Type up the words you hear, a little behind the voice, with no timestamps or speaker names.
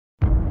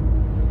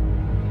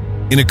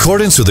In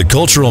accordance with the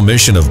cultural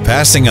mission of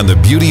passing on the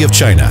beauty of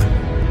China,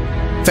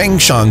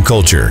 Funshine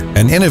Culture,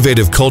 an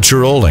innovative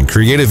cultural and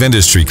creative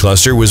industry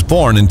cluster, was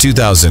born in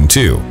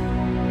 2002.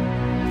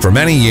 For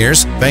many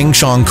years,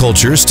 Funshine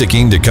Culture,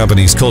 sticking to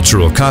company's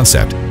cultural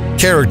concept,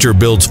 character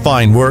builds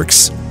fine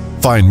works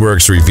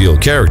reveal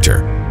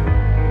character,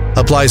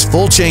 applies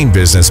full-chain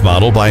business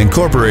model by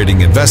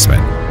incorporating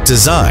investment,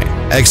 design,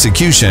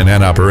 execution,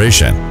 and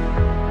operation.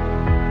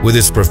 With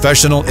its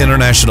professional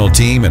international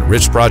team and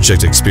rich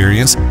project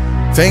experience,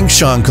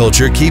 Funshine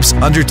Culture keeps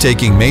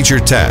undertaking major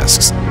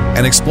tasks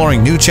and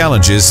exploring new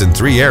challenges in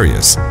 3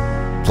 areas: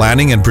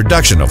 planning and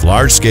production of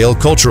large-scale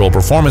cultural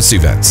performance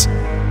events,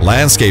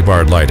 landscape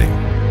art lighting,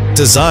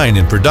 design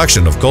and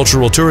production of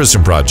cultural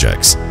tourism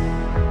projects.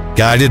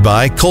 Guided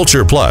by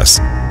Culture Plus,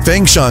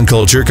 Funshine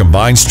Culture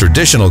combines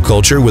traditional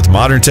culture with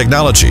modern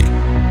technology,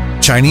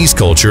 Chinese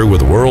culture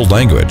with world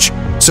language,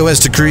 so as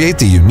to create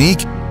the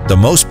unique, the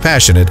most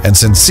passionate and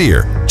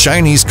sincere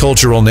Chinese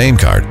cultural name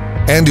card,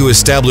 and to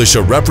establish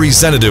a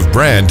representative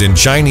brand in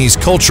Chinese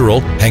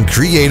cultural and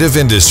creative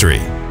industry.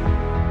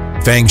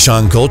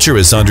 Funshine Culture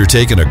has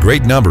undertaken a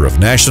great number of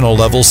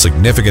national-level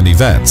significant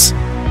events.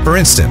 For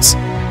instance,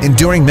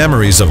 Enduring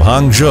Memories of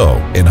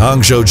Hangzhou in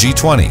Hangzhou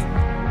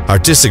G20,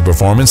 Artistic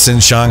Performance in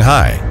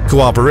Shanghai,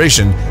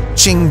 Cooperation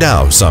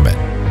Qingdao Summit,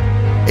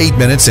 8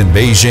 Minutes in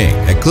Beijing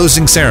and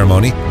Closing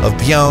Ceremony of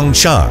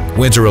Pyeongchang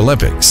Winter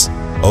Olympics,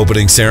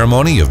 Opening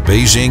Ceremony of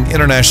Beijing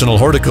International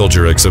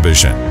Horticulture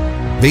Exhibition,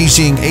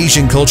 Beijing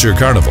Asian Culture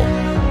Carnival,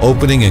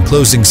 Opening and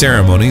Closing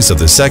Ceremonies of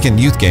the 2nd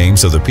Youth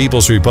Games of the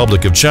People's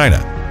Republic of China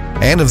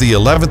and of the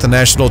 11th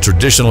National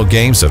Traditional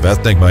Games of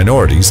Ethnic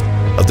Minorities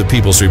of the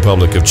People's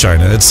Republic of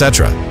China,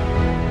 etc.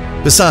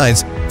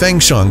 Besides,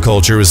 Funshine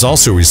Culture has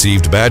also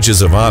received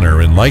badges of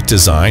honor in light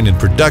design and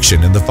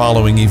production in the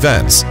following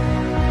events: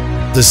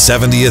 the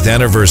 70th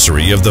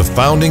anniversary of the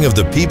founding of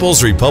the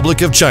People's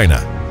Republic of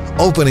China,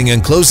 opening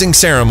and closing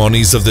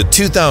ceremonies of the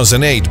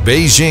 2008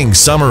 Beijing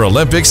Summer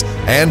Olympics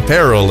and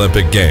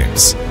Paralympic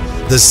Games,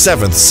 the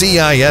 7th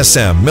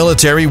CISM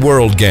Military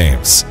World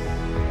Games.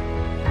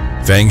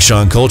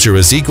 Funshine Culture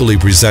has equally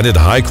presented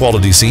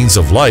high-quality scenes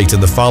of light in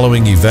the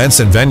following events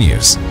and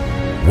venues: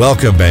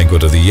 Welcome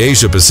Banquet of the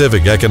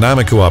Asia-Pacific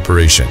Economic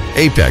Cooperation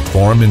APEC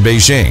Forum in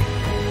Beijing,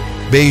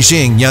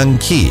 Beijing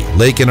Yangqi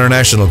Lake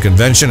International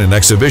Convention and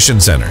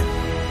Exhibition Center,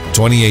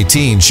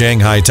 2018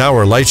 Shanghai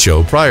Tower Light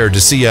Show prior to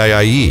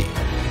CIIE,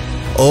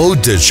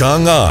 Ode to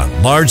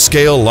Chang'an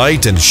large-scale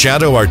light and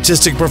shadow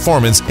artistic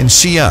performance in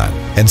Xi'an,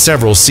 and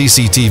several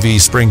CCTV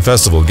Spring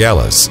Festival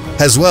galas,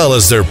 as well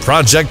as their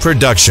project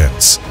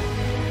productions.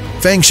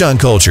 Funshine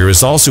Culture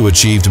has also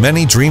achieved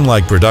many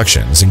dreamlike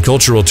productions in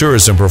cultural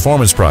tourism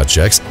performance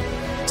projects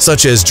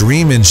such as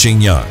Dream in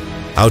Xingyang,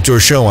 Outdoor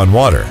Show on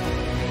Water,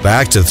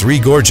 Back to Three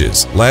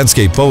Gorges,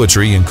 Landscape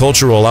Poetry and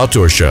Cultural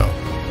Outdoor Show,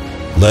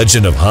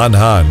 Legend of Han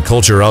Han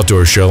Culture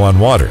Outdoor Show on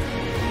Water,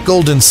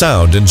 Golden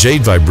Sound and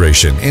Jade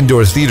Vibration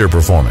Indoor Theater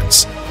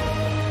Performance,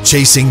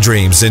 Chasing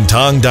Dreams in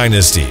Tang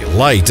Dynasty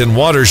Light and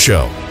Water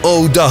Show,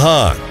 Ode to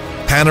Han,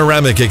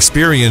 Panoramic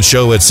Experience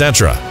Show,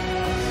 etc.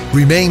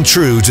 Remain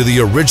true to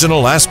the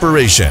original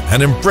aspiration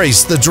and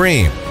embrace the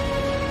dream.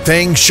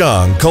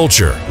 Funshine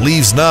Culture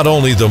leaves not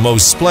only the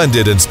most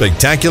splendid and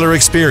spectacular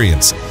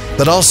experience,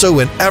 but also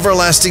an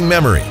everlasting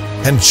memory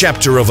and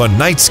chapter of a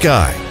night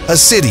sky, a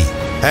city,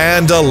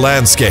 and a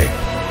landscape.